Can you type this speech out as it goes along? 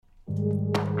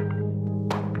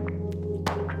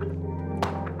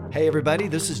Hey everybody,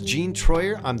 this is Gene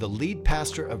Troyer. I'm the lead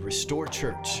pastor of Restore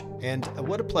Church, and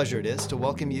what a pleasure it is to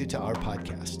welcome you to our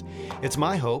podcast. It's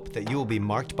my hope that you will be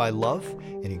marked by love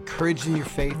and encouraged in your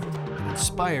faith and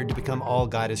inspired to become all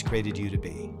God has created you to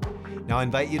be. Now I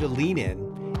invite you to lean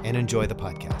in and enjoy the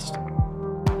podcast.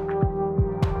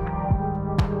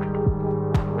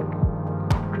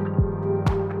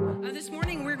 This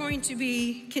morning we're going to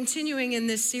be continuing in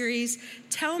this series,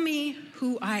 Tell Me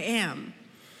Who I Am.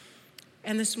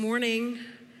 And this morning,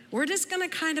 we're just going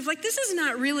to this is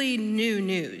not really new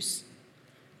news,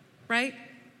 right?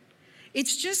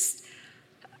 It's just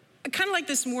kind of like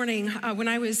this morning when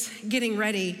I was getting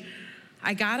ready,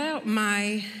 I got out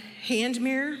my hand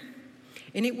mirror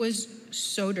and it was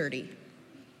so dirty.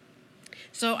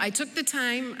 So I took the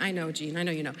time, I know, Gene, I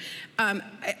know you know.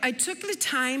 I took the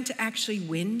time to actually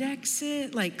Windex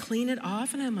it, clean it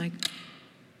off, and I'm like,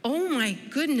 oh my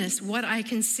goodness, what I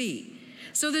can see.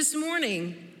 So this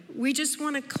morning, we just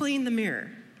want to clean the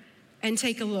mirror and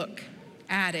take a look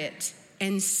at it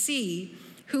and see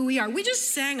who we are. We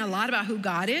just sang a lot about who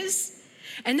God is.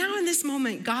 And now in this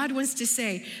moment, God wants to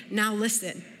say, now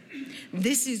listen,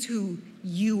 this is who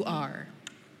you are.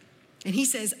 And he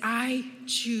says, I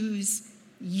choose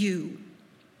you.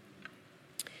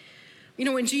 You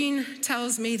know, when Gene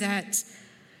tells me that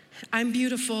I'm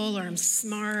beautiful or I'm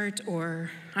smart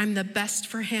or I'm the best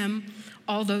for him,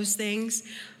 all those things,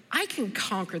 I can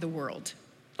conquer the world.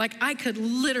 I could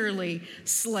literally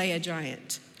slay a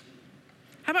giant.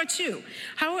 How about you?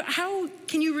 How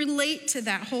can you relate to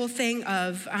that whole thing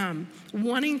of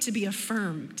wanting to be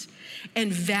affirmed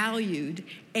and valued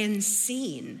and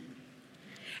seen?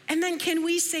 And then can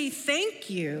we say thank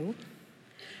you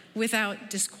without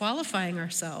disqualifying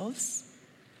ourselves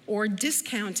or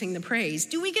discounting the praise?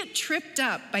 Do we get tripped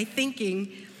up by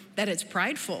thinking that it's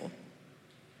prideful?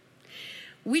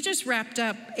 We just wrapped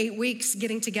up 8 weeks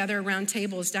getting together around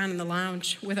tables down in the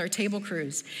lounge with our table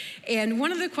crews. And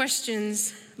one of the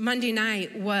questions Monday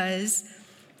night was,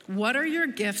 what are your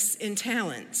gifts and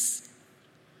talents?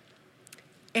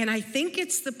 And I think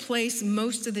it's the place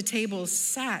most of the tables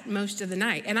sat most of the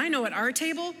night. And I know at our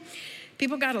table,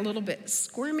 people got a little bit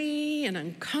squirmy and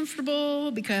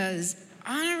uncomfortable because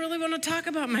I don't really want to talk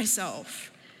about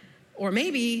myself. Or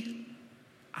maybe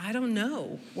I don't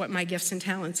know what my gifts and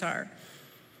talents are.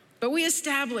 But we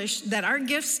established that our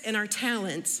gifts and our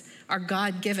talents are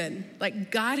God-given.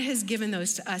 God has given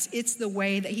those to us. It's the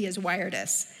way that he has wired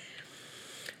us.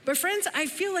 But friends, I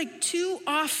feel like too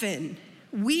often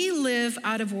we live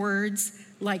out of words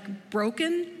like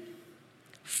broken,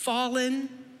 fallen,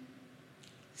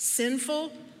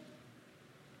 sinful.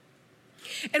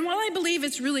 And while I believe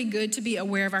it's really good to be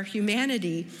aware of our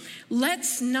humanity,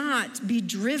 let's not be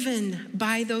driven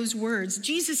by those words.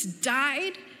 Jesus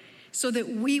died so that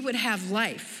we would have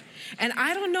life. And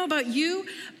I don't know about you,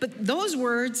 but those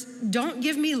words don't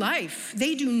give me life.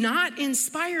 They do not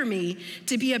inspire me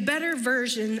to be a better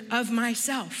version of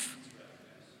myself.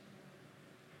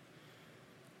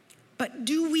 But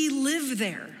do we live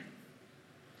there?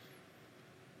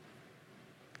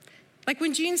 Like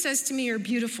when Gene says to me, you're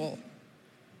beautiful.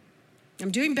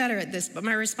 I'm doing better at this, but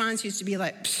my response used to be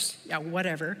yeah,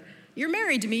 whatever. You're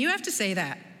married to me, you have to say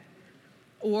that.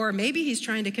 Or maybe he's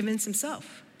trying to convince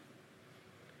himself.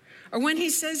 Or when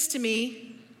he says to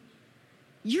me,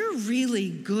 you're really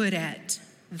good at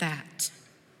that.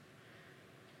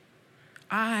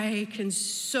 I can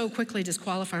so quickly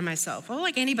disqualify myself. Oh,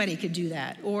 like anybody could do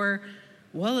that. Or,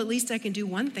 well, at least I can do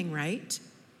one thing right.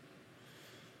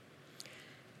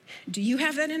 Do you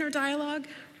have that inner dialogue?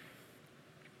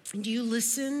 Do you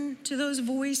listen to those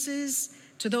voices,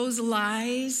 to those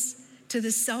lies, to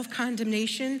the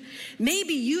self-condemnation?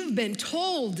 Maybe you've been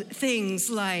told things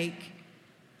like,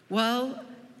 well,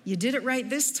 you did it right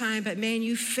this time, but man,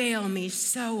 you fail me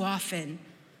so often.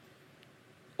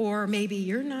 Or maybe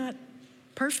you're not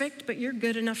perfect, but you're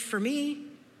good enough for me.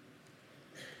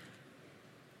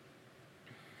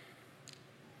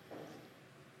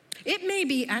 It may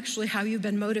be actually how you've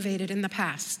been motivated in the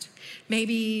past.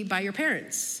 Maybe by your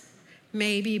parents,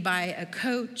 maybe by a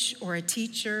coach or a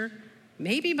teacher,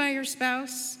 maybe by your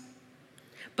spouse,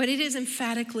 but it is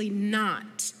emphatically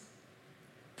not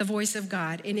the voice of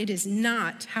God, and it is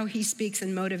not how he speaks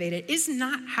and motivates. It is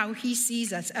not how he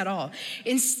sees us at all.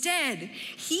 Instead,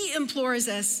 he implores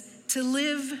us to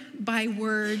live by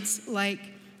words like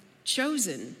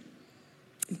chosen,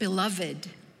 beloved,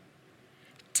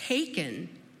 taken,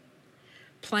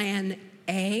 plan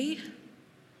A,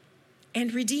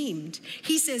 and redeemed.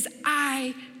 He says,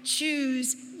 I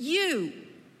choose you.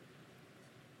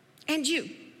 And you,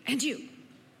 and you.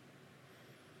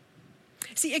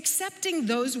 See, accepting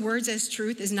those words as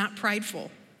truth is not prideful.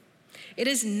 It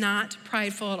is not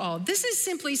prideful at all. This is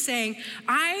simply saying,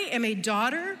 I am a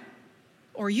daughter,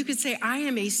 or you could say, I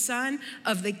am a son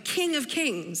of the King of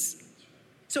Kings.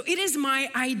 So it is my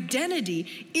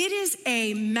identity. It is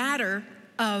a matter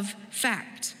of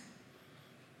fact.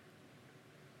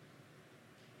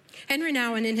 Henry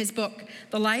Nouwen, in his book,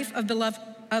 The Life of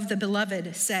the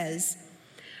Beloved, says,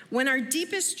 when our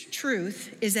deepest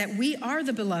truth is that we are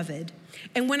the beloved,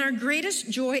 and when our greatest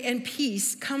joy and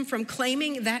peace come from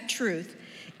claiming that truth,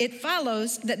 it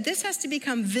follows that this has to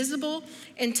become visible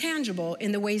and tangible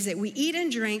in the ways that we eat and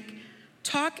drink,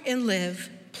 talk and live,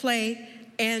 play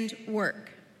and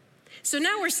work. So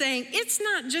now we're saying it's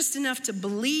not just enough to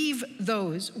believe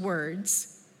those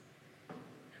words.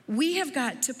 We have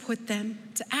got to put them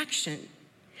to action.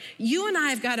 You and I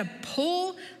have got to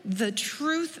pull the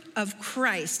truth of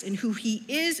Christ and who he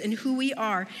is and who we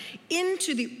are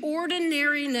into the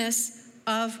ordinariness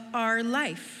of our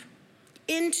life,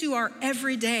 into our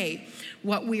everyday,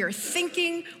 what we are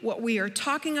thinking, what we are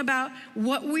talking about,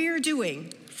 what we are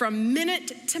doing from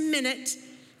minute to minute,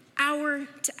 hour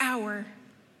to hour,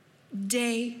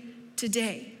 day to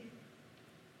day.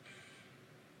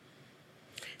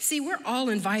 See, we're all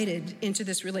invited into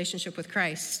this relationship with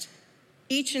Christ,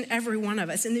 each and every one of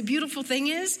us. And the beautiful thing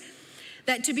is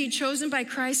that to be chosen by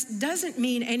Christ doesn't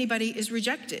mean anybody is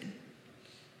rejected.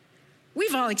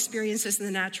 We've all experienced this in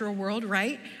the natural world,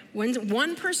 right? When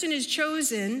one person is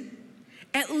chosen,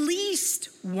 at least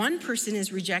one person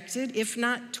is rejected, if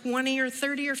not 20 or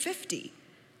 30 or 50.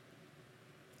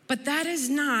 But that is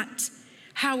not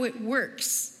how it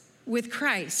works with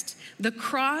Christ. The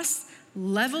cross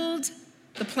leveled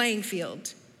the playing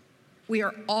field. We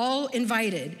are all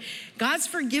invited. God's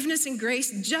forgiveness and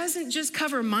grace doesn't just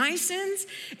cover my sins,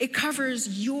 it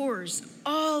covers yours,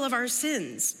 all of our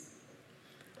sins.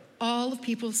 All of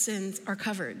people's sins are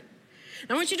covered.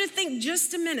 I want you to think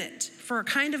just a minute for a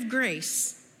kind of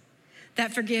grace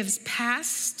that forgives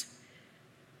past,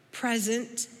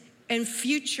 present, and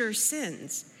future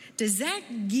sins. Does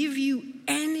that give you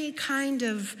any kind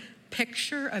of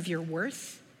picture of your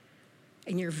worth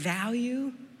and your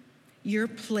value, your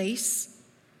place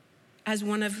as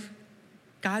one of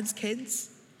God's kids?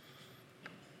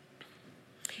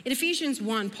 In Ephesians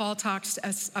 1, Paul talks to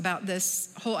us about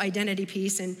this whole identity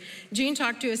piece, and Gene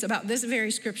talked to us about this very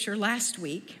scripture last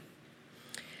week.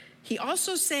 He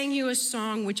also sang you a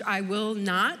song, which I will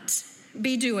not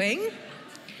be doing,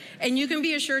 and you can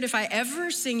be assured if I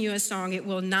ever sing you a song, it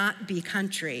will not be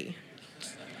country.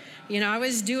 You know, I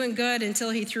was doing good until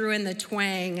he threw in the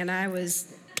twang, and I was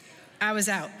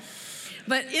out.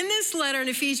 But in this letter in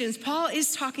Ephesians, Paul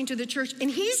is talking to the church, and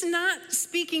he's not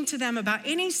speaking to them about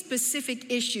any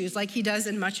specific issues like he does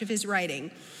in much of his writing.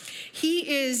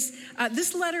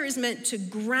 This letter is meant to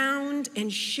ground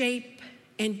and shape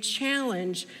and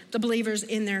challenge the believers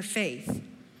in their faith.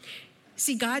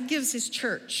 See, God gives his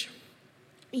church,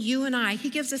 you and I, he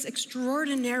gives us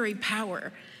extraordinary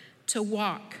power to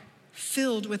walk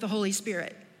filled with the Holy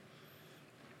Spirit,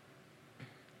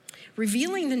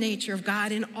 revealing the nature of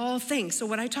God in all things. So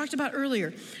what I talked about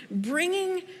earlier,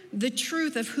 bringing the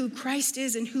truth of who Christ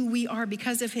is and who we are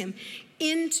because of him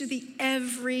into the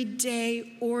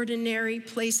everyday, ordinary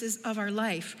places of our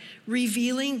life,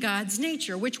 revealing God's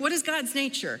nature. What is God's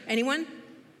nature? Anyone?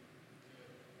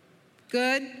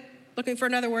 Good? Looking for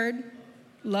another word?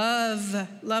 Love,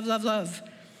 love, love, love.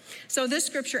 So this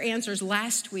scripture answers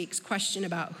last week's question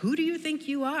about who do you think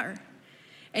you are?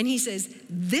 And he says,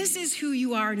 this is who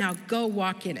you are, now go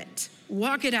walk in it.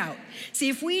 Walk it out. See,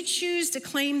 if we choose to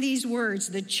claim these words,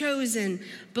 the chosen,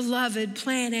 beloved,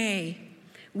 plan A,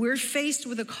 we're faced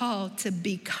with a call to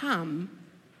become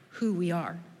who we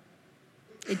are.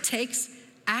 It takes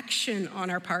action on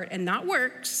our part, and not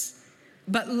works,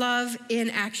 but love in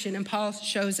action, and Paul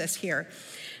shows us here.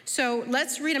 So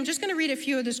let's read. I'm just going to read a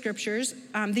few of the scriptures.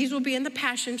 These will be in the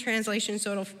Passion Translation,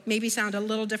 so it'll maybe sound a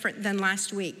little different than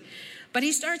last week. But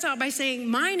he starts out by saying,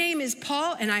 my name is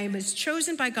Paul, and I was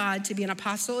chosen by God to be an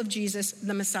apostle of Jesus,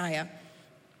 the Messiah.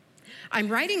 I'm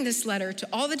writing this letter to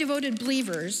all the devoted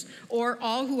believers, or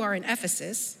all who are in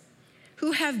Ephesus,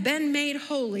 who have been made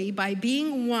holy by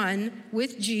being one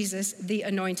with Jesus, the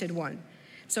Anointed One.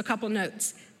 So a couple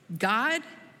notes. God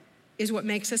is what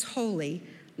makes us holy,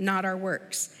 not our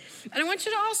works. And I want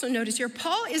you to also notice here,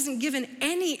 Paul isn't given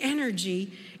any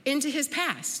energy into his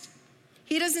past.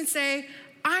 He doesn't say,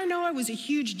 I know I was a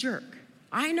huge jerk.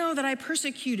 I know that I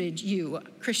persecuted you,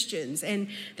 Christians, and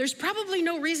there's probably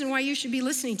no reason why you should be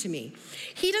listening to me.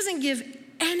 He doesn't give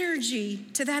energy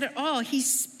to that at all. He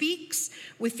speaks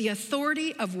with the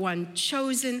authority of one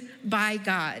chosen by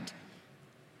God.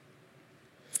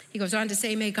 He goes on to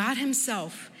say, may God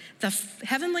himself, the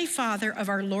heavenly Father of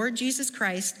our Lord Jesus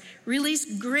Christ,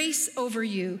 release grace over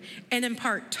you and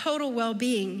impart total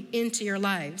well-being into your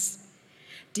lives.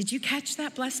 Did you catch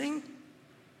that blessing?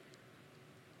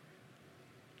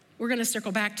 We're going to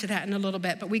circle back to that in a little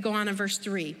bit, but we go on in verse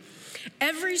 3.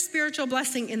 Every spiritual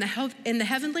blessing in the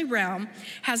heavenly realm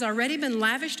has already been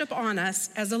lavished upon us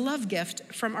as a love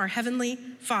gift from our heavenly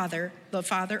Father, the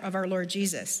Father of our Lord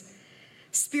Jesus.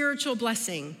 Spiritual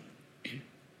blessing,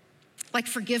 like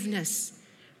forgiveness,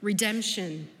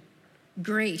 redemption,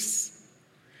 grace,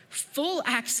 full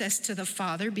access to the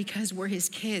Father because we're his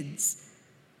kids,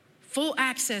 full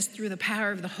access through the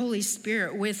power of the Holy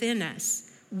Spirit within us,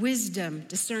 wisdom,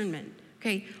 discernment,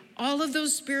 okay? All of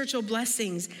those spiritual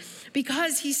blessings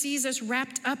because he sees us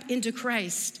wrapped up into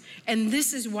Christ. And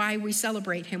this is why we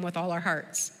celebrate him with all our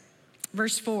hearts.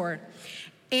 Verse 4,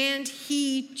 and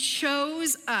he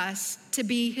chose us to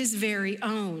be his very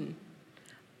own.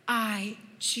 I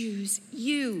choose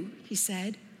you, he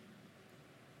said,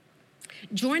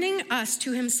 joining us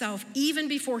to himself even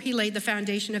before he laid the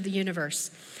foundation of the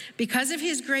universe. Because of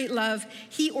his great love,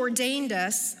 he ordained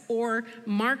us or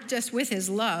marked us with his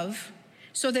love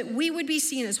so that we would be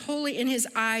seen as holy in his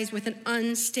eyes with an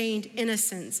unstained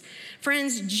innocence.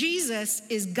 Friends, Jesus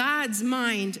is God's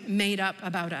mind made up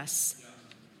about us.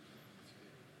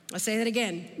 I'll say that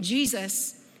again.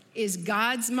 Jesus is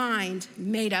God's mind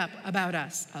made up about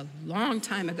us a long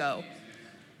time ago.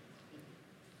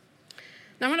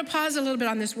 Now I want to pause a little bit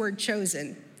on this word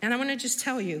chosen, and I want to just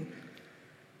tell you,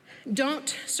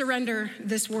 don't surrender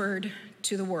this word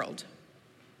to the world.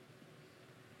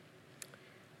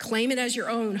 Claim it as your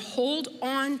own. Hold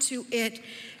on to it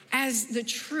as the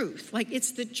truth, like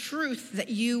it's the truth that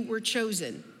you were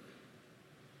chosen.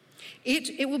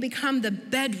 It will become the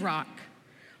bedrock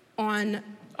on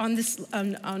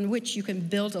which you can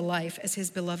build a life as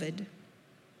his beloved.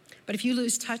 But if you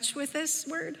lose touch with this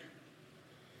word,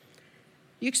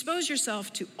 you expose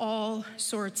yourself to all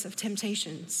sorts of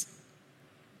temptations.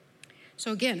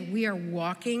 So again, we are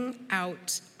walking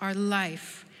out our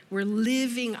life. We're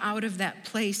living out of that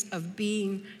place of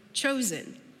being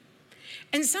chosen.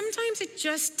 And sometimes it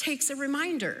just takes a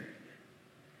reminder.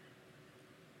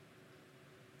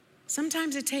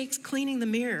 Sometimes it takes cleaning the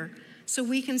mirror so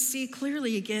we can see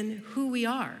clearly again who we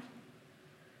are.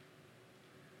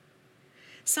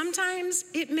 Sometimes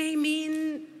it may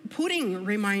mean putting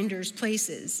reminders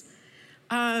places.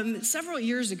 Several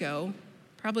years ago,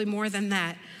 probably more than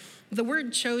that, the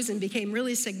word chosen became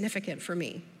really significant for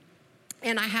me.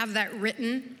 And I have that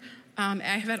written, I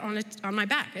have it on my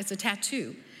back. It's a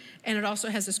tattoo. And it also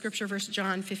has the scripture verse,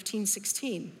 John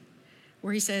 15:16,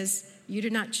 where he says, you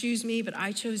did not choose me, but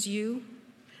I chose you.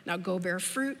 Now go bear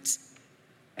fruit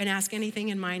and ask anything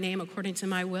in my name according to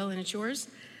my will, and it's yours.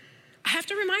 I have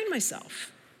to remind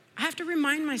myself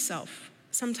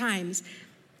sometimes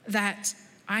that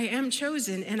I am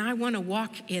chosen and I want to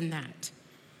walk in that.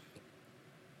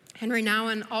 Henry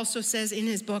Nouwen also says in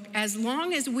his book, as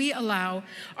long as we allow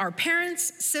our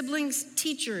parents, siblings,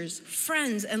 teachers,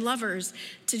 friends, and lovers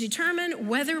to determine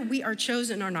whether we are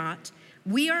chosen or not,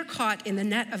 we are caught in the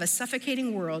net of a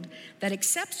suffocating world that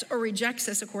accepts or rejects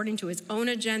us according to its own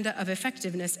agenda of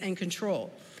effectiveness and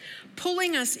control,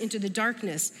 pulling us into the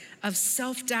darkness of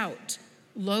self-doubt,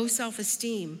 low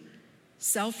self-esteem,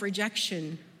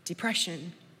 self-rejection,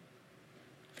 depression.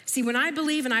 See, when I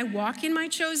believe and I walk in my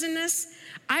chosenness,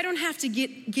 I don't have to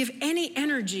give any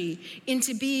energy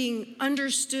into being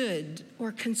understood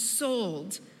or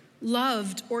consoled,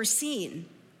 loved or seen.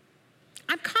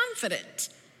 I'm confident.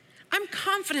 I'm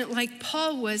confident like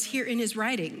Paul was here in his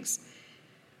writings.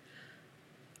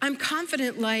 I'm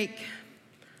confident like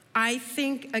I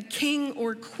think a king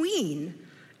or queen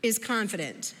is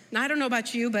confident. Now, I don't know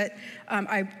about you, but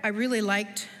I really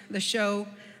liked the show,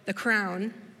 The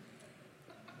Crown.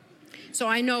 So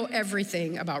I know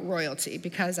everything about royalty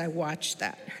because I watched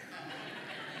that.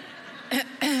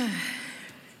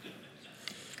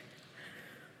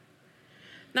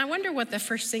 Now I wonder what the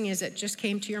first thing is that just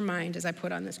came to your mind as I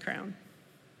put on this crown.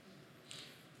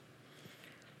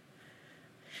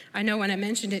 I know when I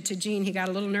mentioned it to Gene, he got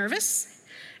a little nervous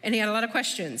and he had a lot of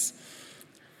questions.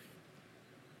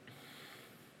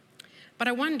 But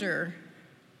I wonder,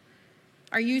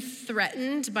 are you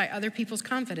threatened by other people's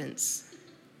confidence?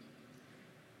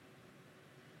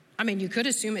 I mean, you could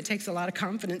assume it takes a lot of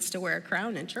confidence to wear a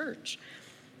crown in church.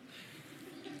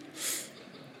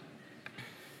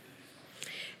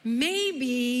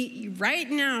 Maybe right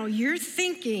now you're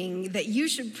thinking that you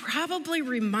should probably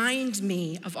remind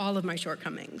me of all of my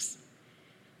shortcomings.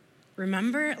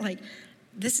 Remember, like,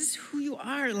 this is who you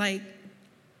are. Like,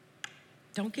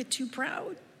 don't get too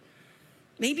proud.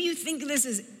 Maybe you think this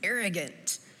is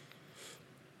arrogant.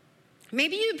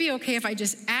 Maybe you'd be okay if I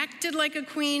just acted like a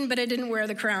queen, but I didn't wear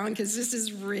the crown, because this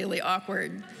is really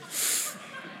awkward.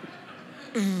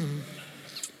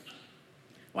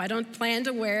 Well, I don't plan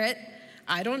to wear it.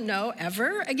 I don't know,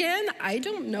 ever again. I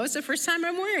don't know. It's the first time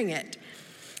I'm wearing it.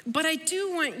 But I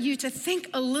do want you to think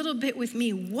a little bit with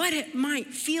me what it might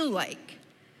feel like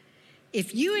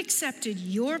if you accepted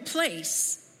your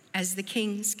place as the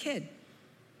king's kid,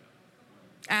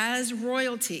 as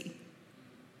royalty.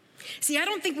 See, I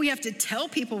don't think we have to tell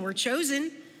people we're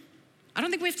chosen. I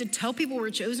don't think we have to tell people we're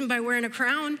chosen by wearing a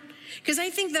crown, because I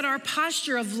think that our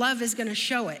posture of love is going to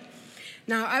show it.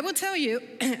 Now, I will tell you,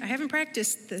 I haven't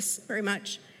practiced this very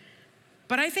much,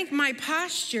 but I think my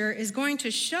posture is going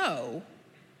to show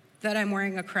that I'm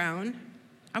wearing a crown.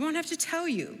 I won't have to tell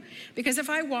you, because if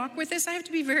I walk with this, I have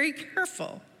to be very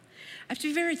careful. I have to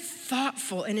be very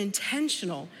thoughtful and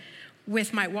intentional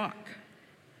with my walk.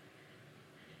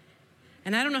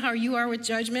 And I don't know how you are with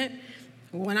judgment.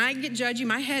 When I get judgy,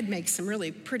 my head makes some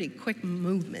really pretty quick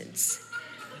movements.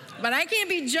 But I can't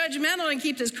be judgmental and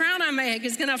keep this crown on my head,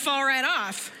 because it's gonna fall right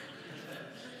off.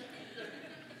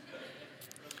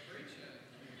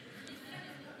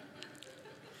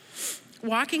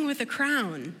 Walking with a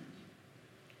crown,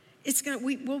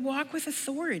 we'll walk with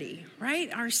authority,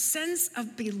 right? Our sense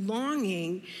of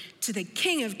belonging to the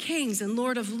King of Kings and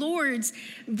Lord of Lords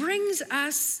brings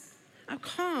us a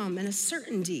calm and a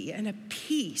certainty and a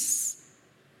peace.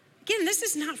 Again, this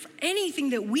is not for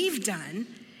anything that we've done,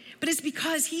 but it's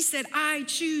because he said, I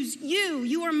choose you.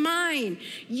 You are mine.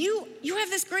 You have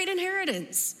this great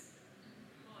inheritance.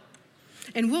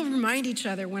 And we'll remind each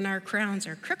other when our crowns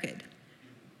are crooked,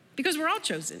 because we're all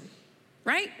chosen,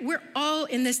 right? We're all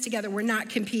in this together. We're not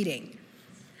competing.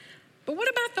 But what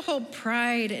about the whole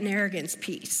pride and arrogance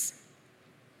piece?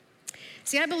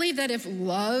 See, I believe that if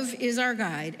love is our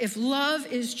guide, if love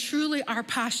is truly our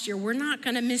posture, we're not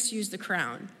going to misuse the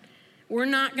crown. We're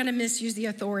not going to misuse the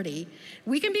authority.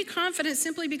 We can be confident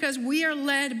simply because we are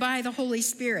led by the Holy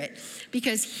Spirit,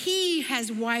 because he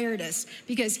has wired us,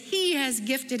 because he has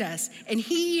gifted us, and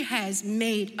he has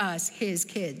made us his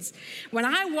kids. When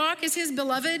I walk as his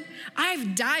beloved,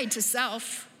 I've died to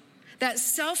self. That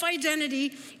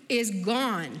self-identity is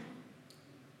gone.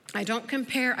 I don't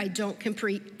compare, I don't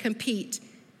compete.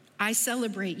 I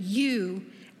celebrate you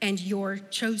and your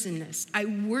chosenness. I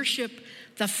worship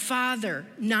the Father,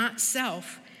 not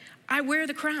self. I wear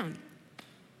the crown.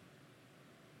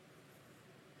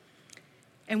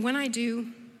 And when I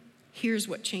do, here's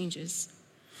what changes.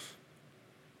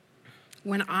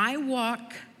 When I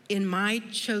walk in my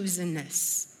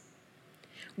chosenness,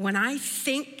 when I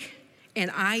think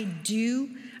and I do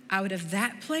out of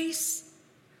that place,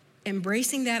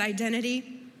 embracing that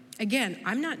identity, again,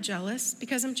 I'm not jealous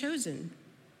because I'm chosen.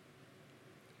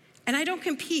 And I don't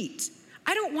compete.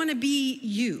 I don't want to be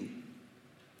you.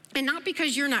 And not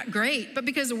because you're not great, but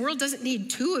because the world doesn't need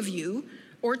two of you,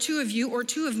 or two of you, or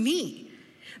two of me.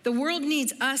 The world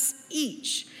needs us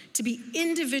each to be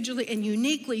individually and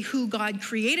uniquely who God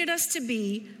created us to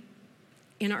be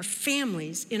in our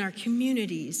families, in our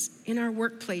communities, in our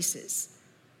workplaces.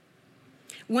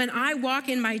 When I walk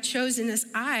in my chosenness,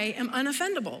 I am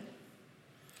unoffendable.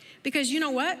 Because you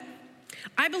know what?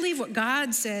 I believe what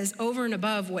God says over and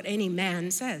above what any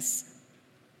man says.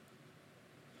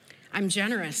 I'm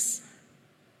generous.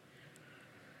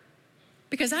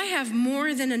 Because I have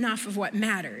more than enough of what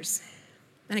matters.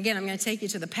 And again, I'm going to take you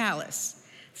to the palace.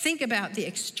 Think about the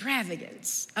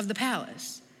extravagance of the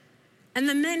palace and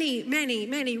the many, many,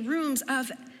 many rooms of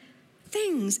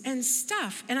things and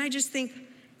stuff. And I just think,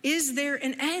 is there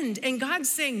an end? And God's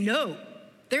saying, no,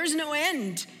 there's no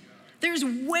end. There's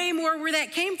way more where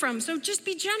that came from. So just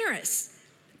be generous.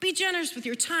 Be generous with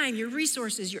your time, your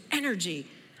resources, your energy.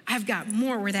 I've got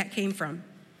more where that came from.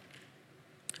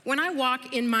 When I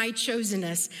walk in my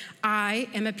chosenness, I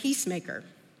am a peacemaker.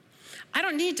 I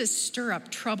don't need to stir up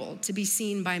trouble to be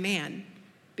seen by man,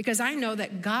 because I know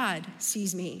that God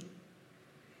sees me.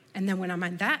 And then when I'm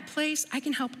in that place, I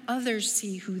can help others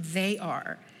see who they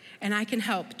are, and I can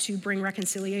help to bring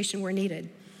reconciliation where needed.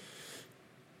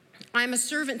 I'm a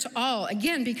servant to all,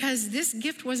 again, because this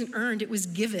gift wasn't earned, it was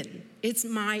given. It's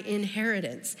my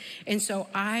inheritance. And so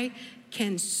I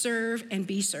can serve and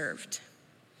be served.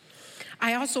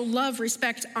 I also love,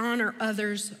 respect, honor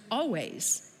others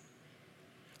always.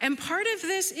 And part of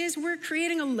this is we're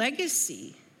creating a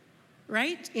legacy,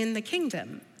 right? In the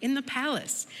kingdom, in the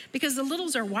palace, because the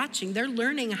littles are watching, they're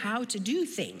learning how to do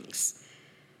things.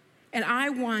 And I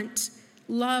want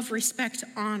love, respect,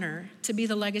 honor to be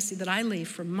the legacy that I leave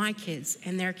for my kids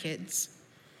and their kids.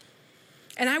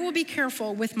 And I will be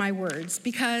careful with my words,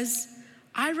 because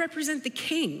I represent the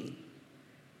King,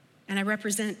 and I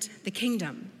represent the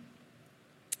kingdom.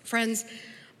 Friends,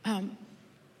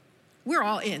 we're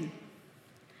all in.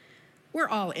 We're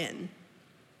all in.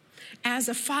 As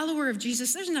a follower of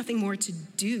Jesus, there's nothing more to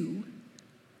do.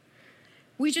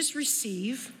 We just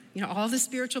receive, all the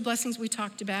spiritual blessings we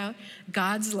talked about,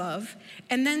 God's love,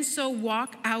 and then so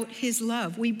walk out his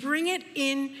love. We bring it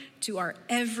into our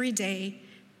everyday,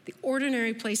 the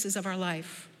ordinary places of our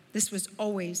life. This was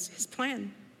always his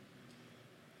plan.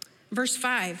 Verse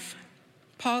 5,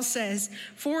 Paul says,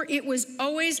 "For it was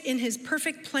always in his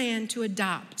perfect plan to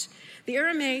adopt." The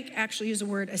Aramaic actually used the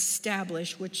word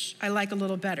establish, which I like a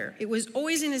little better. It was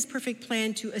always in his perfect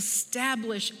plan to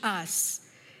establish us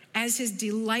as his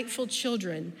delightful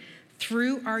children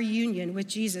through our union with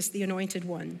Jesus, the Anointed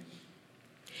One.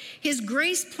 His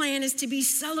grace plan is to be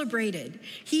celebrated.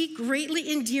 He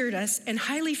greatly endeared us and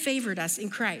highly favored us in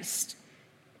Christ.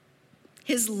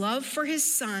 His love for his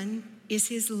Son is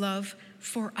his love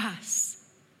for us.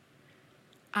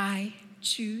 I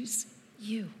choose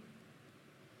you.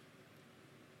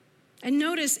 And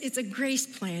notice it's a grace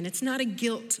plan. It's not a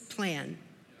guilt plan.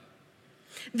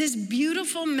 This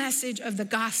beautiful message of the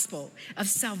gospel, of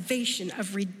salvation,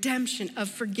 of redemption, of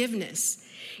forgiveness,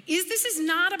 this is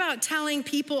not about telling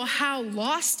people how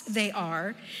lost they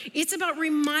are. It's about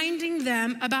reminding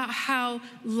them about how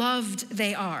loved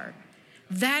they are.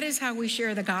 That is how we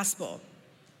share the gospel.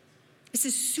 This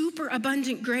is super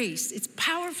abundant grace. It's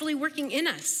powerfully working in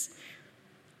us.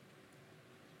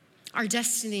 Our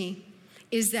destiny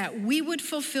is that we would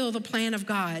fulfill the plan of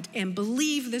God and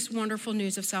believe this wonderful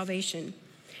news of salvation.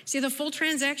 See, the full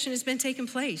transaction has been taking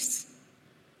place.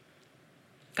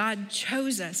 God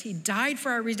chose us. He died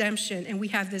for our redemption, and we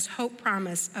have this hope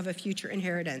promise of a future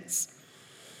inheritance.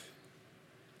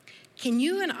 Can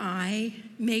you and I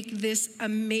make this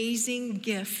amazing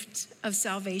gift of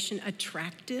salvation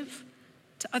attractive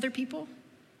to other people?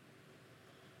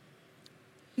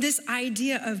 This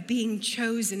idea of being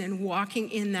chosen and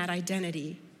walking in that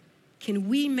identity, can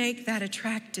we make that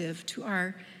attractive to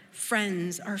our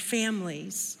friends, our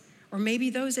families, or maybe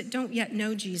those that don't yet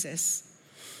know Jesus?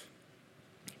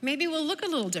 Maybe we'll look a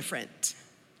little different.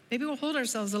 Maybe we'll hold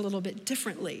ourselves a little bit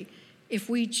differently if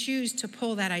we choose to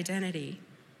pull that identity,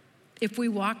 if we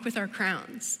walk with our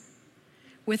crowns,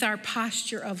 with our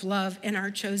posture of love and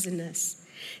our chosenness.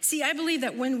 See, I believe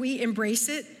that when we embrace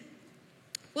it,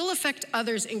 we'll affect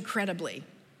others incredibly.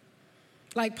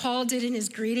 Like Paul did in his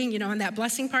greeting, in that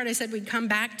blessing part, I said we'd come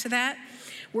back to that,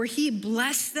 where he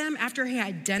blessed them after he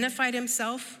identified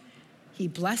himself. He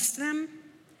blessed them.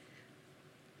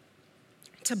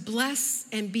 To bless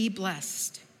and be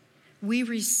blessed, we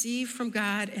receive from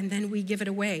God and then we give it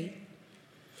away.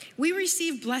 We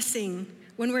receive blessing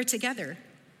when we're together.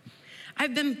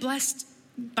 I've been blessed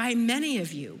by many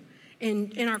of you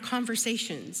in our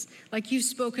conversations, like you've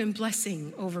spoken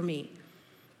blessing over me.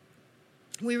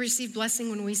 We receive blessing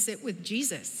when we sit with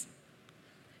Jesus,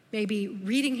 maybe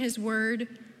reading his word,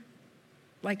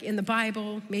 like in the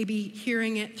Bible, maybe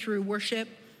hearing it through worship,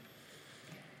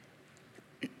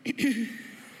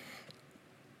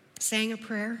 saying a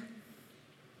prayer,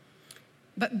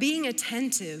 but being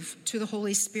attentive to the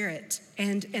Holy Spirit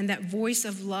and that voice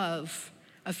of love,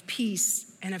 of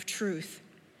peace, and of truth.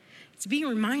 It's being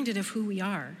reminded of who we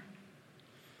are.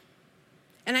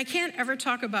 And I can't ever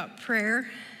talk about prayer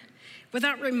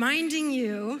without reminding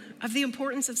you of the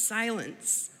importance of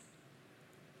silence.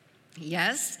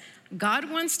 Yes,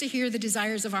 God wants to hear the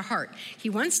desires of our heart. He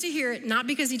wants to hear it not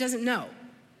because he doesn't know.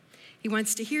 He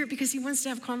wants to hear it because he wants to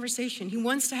have conversation. He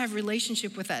wants to have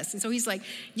relationship with us. And so he's like,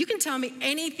 you can tell me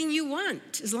anything you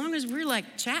want as long as we're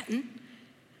like chatting.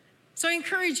 So I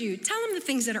encourage you, tell him the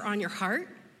things that are on your heart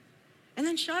and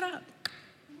then shut up.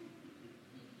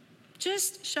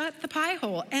 Just shut the pie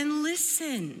hole and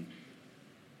listen.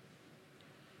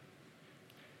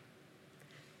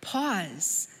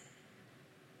 Pause.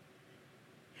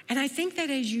 And I think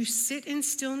that as you sit in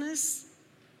stillness,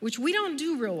 which we don't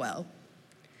do real well,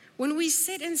 when we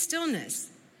sit in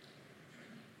stillness,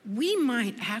 we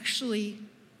might actually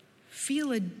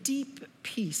feel a deep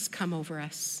peace come over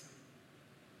us.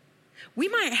 We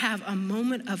might have a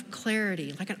moment of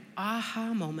clarity, like an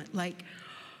aha moment, like,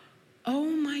 oh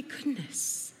my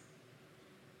goodness.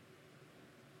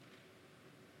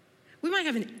 We might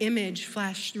have an image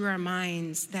flash through our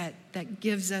minds that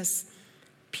gives us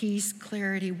peace,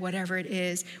 clarity, whatever it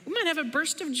is. We might have a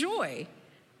burst of joy.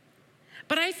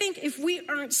 But I think if we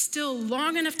aren't still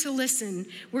long enough to listen,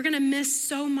 we're going to miss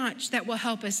so much that will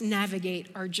help us navigate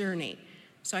our journey.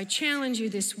 So I challenge you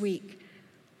this week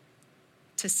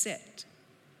to sit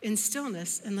in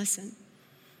stillness and listen.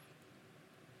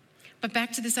 But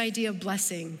back to this idea of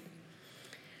blessing.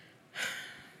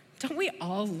 Don't we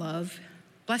all love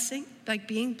blessing? Like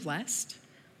being blessed?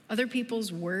 Other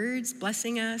people's words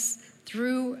blessing us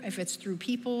if it's through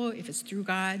people, if it's through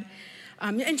God.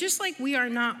 And just like we are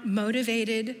not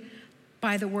motivated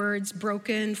by the words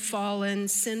broken, fallen,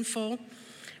 sinful,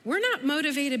 we're not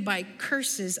motivated by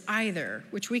curses either,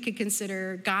 which we could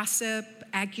consider gossip,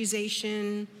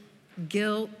 accusation,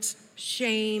 guilt,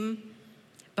 shame.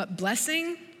 But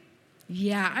blessing,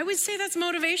 yeah, I would say that's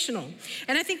motivational.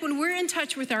 And I think when we're in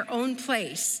touch with our own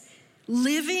place,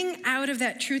 living out of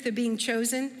that truth of being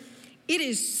chosen, it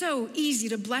is so easy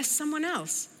to bless someone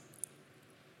else.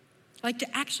 Like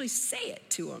to actually say it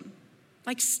to them.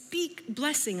 Like speak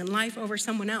blessing and life over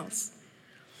someone else.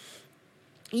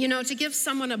 You know, to give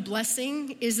someone a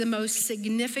blessing is the most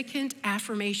significant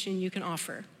affirmation you can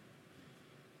offer.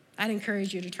 I'd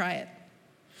encourage you to try it.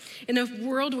 In a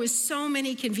world with so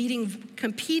many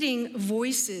competing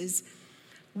voices,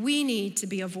 we need to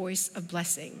be a voice of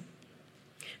blessing.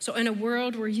 So in a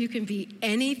world where you can be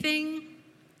anything,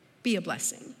 be a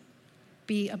blessing.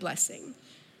 Be a blessing.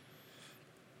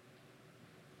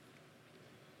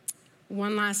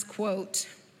 One last quote.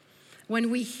 When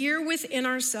we hear within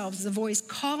ourselves the voice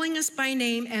calling us by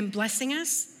name and blessing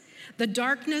us, the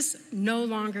darkness no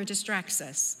longer distracts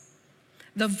us.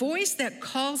 The voice that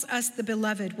calls us the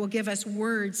beloved will give us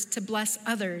words to bless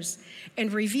others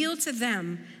and reveal to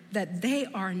them that they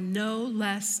are no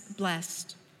less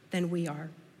blessed than we are.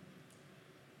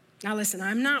 Now listen,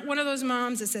 I'm not one of those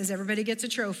moms that says everybody gets a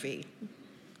trophy.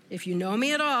 If you know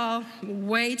me at all, I'm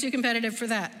way too competitive for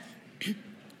that.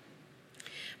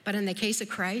 But in the case of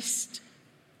Christ,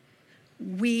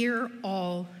 we're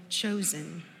all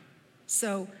chosen.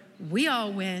 So we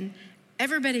all win.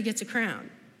 Everybody gets a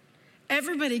crown.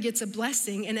 Everybody gets a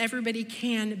blessing, and everybody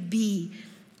can be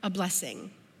a blessing.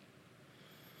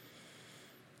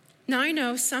 Now I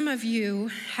know some of you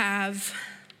have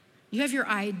your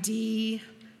ID,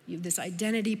 you have this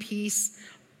identity piece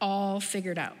all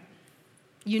figured out.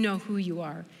 You know who you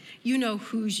are. You know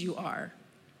whose you are.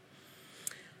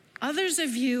 Others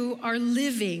of you are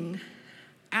living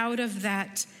out of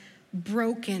that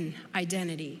broken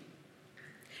identity,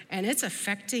 and it's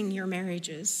affecting your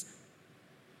marriages.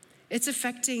 It's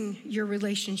affecting your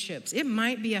relationships. It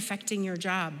might be affecting your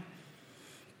job.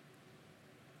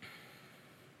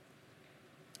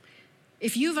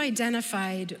 If you've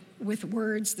identified with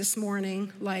words this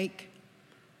morning like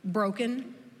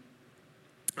broken,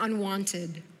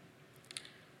 unwanted,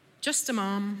 just a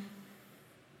mom,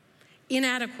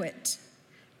 inadequate,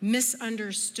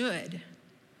 misunderstood,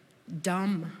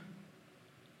 dumb,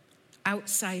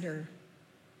 outsider,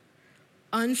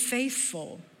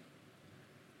 unfaithful,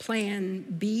 plan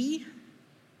B,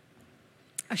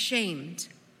 ashamed.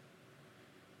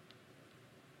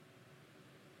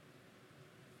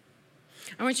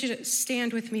 I want you to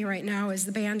stand with me right now as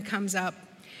the band comes up.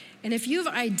 And if you've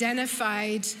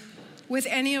identified with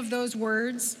any of those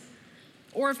words,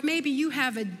 or if maybe you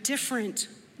have a different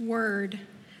word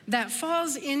that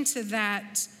falls into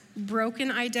that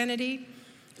broken identity,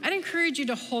 I'd encourage you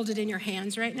to hold it in your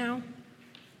hands right now.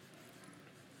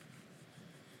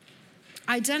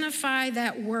 Identify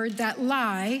that word, that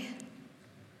lie,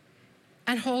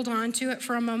 and hold on to it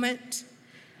for a moment.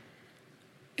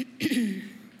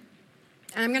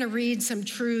 And I'm going to read some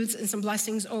truths and some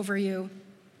blessings over you.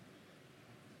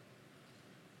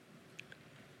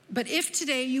 But if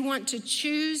today you want to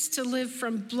choose to live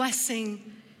from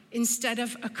blessing instead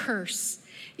of a curse,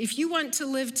 if you want to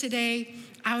live today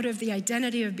out of the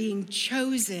identity of being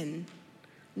chosen,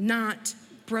 not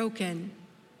broken,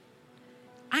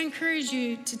 I encourage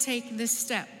you to take this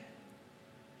step.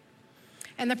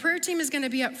 And the prayer team is going to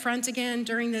be up front again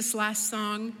during this last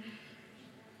song.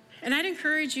 And I'd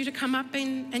encourage you to come up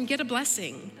and get a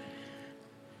blessing.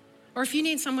 Or if you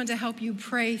need someone to help you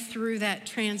pray through that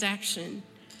transaction,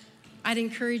 I'd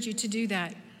encourage you to do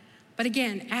that. But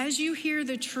again, as you hear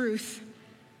the truth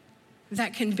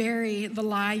that can bury the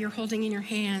lie you're holding in your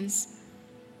hands,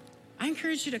 I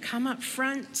encourage you to come up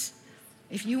front.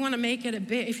 If you want to make it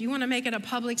a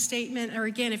public statement, or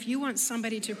again, if you want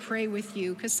somebody to pray with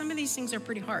you, because some of these things are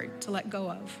pretty hard to let go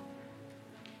of.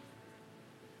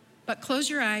 But close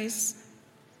your eyes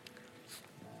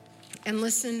and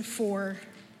listen for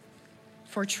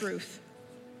truth.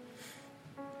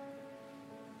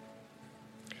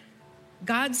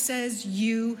 God says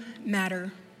you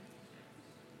matter.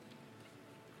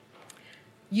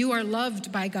 You are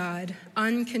loved by God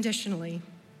unconditionally.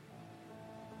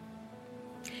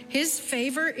 His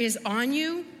favor is on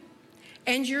you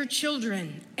and your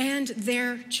children and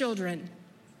their children.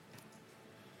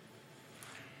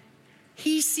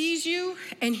 He sees you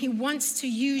and he wants to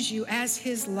use you as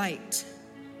his light.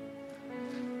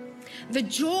 The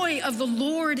joy of the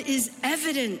Lord is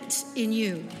evident in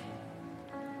you.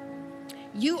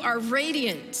 You are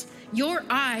radiant. Your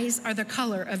eyes are the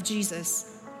color of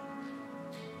Jesus.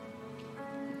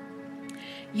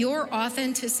 Your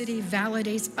authenticity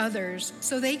validates others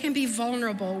so they can be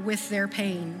vulnerable with their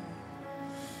pain.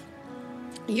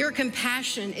 Your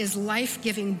compassion is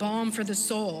life-giving balm for the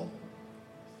soul.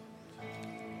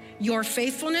 Your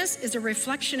faithfulness is a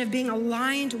reflection of being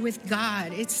aligned with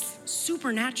God. It's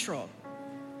supernatural.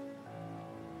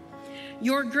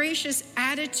 Your gracious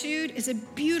attitude is a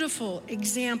beautiful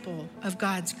example of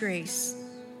God's grace.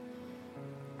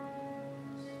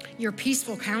 Your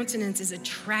peaceful countenance is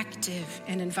attractive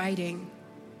and inviting.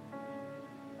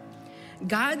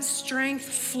 God's strength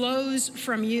flows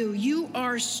from you. You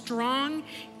are strong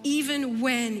even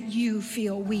when you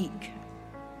feel weak.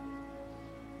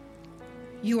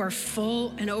 You are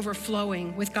full and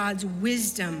overflowing with God's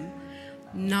wisdom,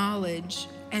 knowledge,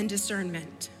 and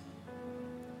discernment.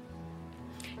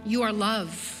 You are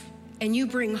love, and you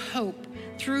bring hope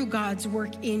through God's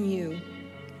work in you.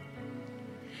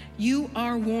 You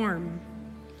are warm.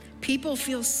 People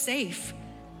feel safe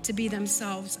to be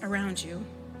themselves around you.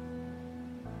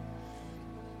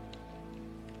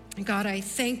 God, I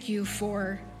thank you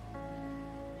for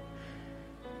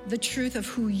the truth of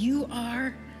who you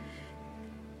are,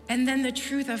 and then the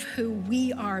truth of who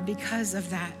we are because of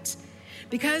that.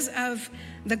 Because of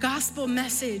the gospel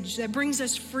message that brings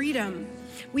us freedom,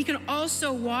 we can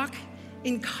also walk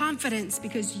in confidence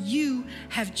because you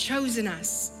have chosen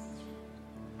us.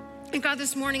 And God,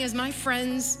 this morning, as my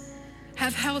friends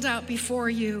have held out before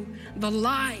you the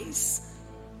lies,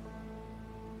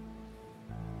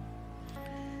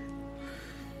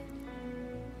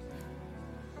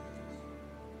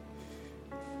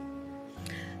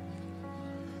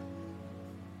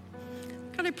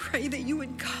 God, I pray that you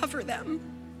would cover them.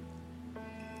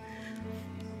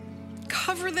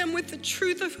 Cover them with the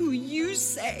truth of who you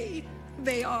say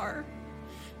they are.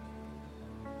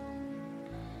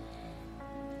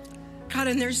 God,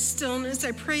 in their stillness,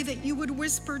 I pray that you would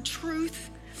whisper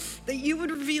truth, that you would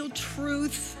reveal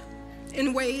truth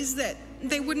in ways that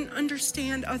they wouldn't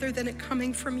understand other than it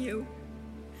coming from you.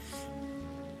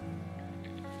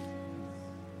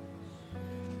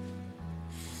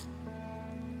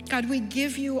 God, we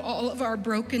give you all of our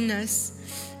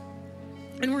brokenness,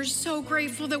 and we're so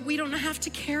grateful that we don't have to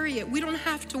carry it. We don't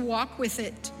have to walk with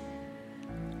it.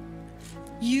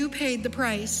 You paid the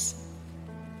price.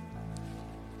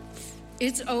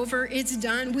 It's over, it's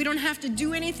done. We don't have to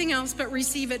do anything else but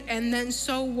receive it and then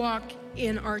so walk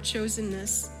in our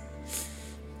chosenness.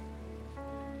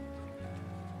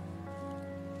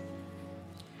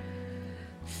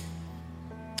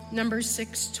 Numbers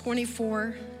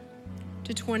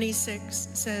 6:24-26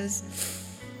 says,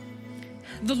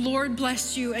 "The Lord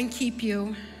bless you and keep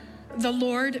you. The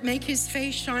Lord make his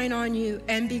face shine on you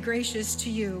and be gracious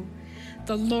to you.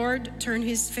 The Lord turn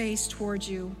his face towards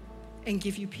you and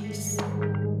give you peace."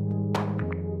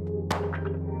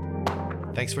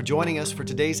 Thanks for joining us for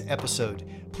today's episode.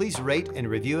 Please rate and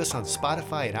review us on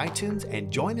Spotify and iTunes, and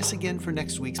join us again for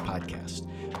next week's podcast.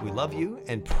 We love you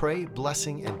and pray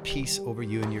blessing and peace over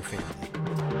you and your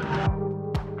family.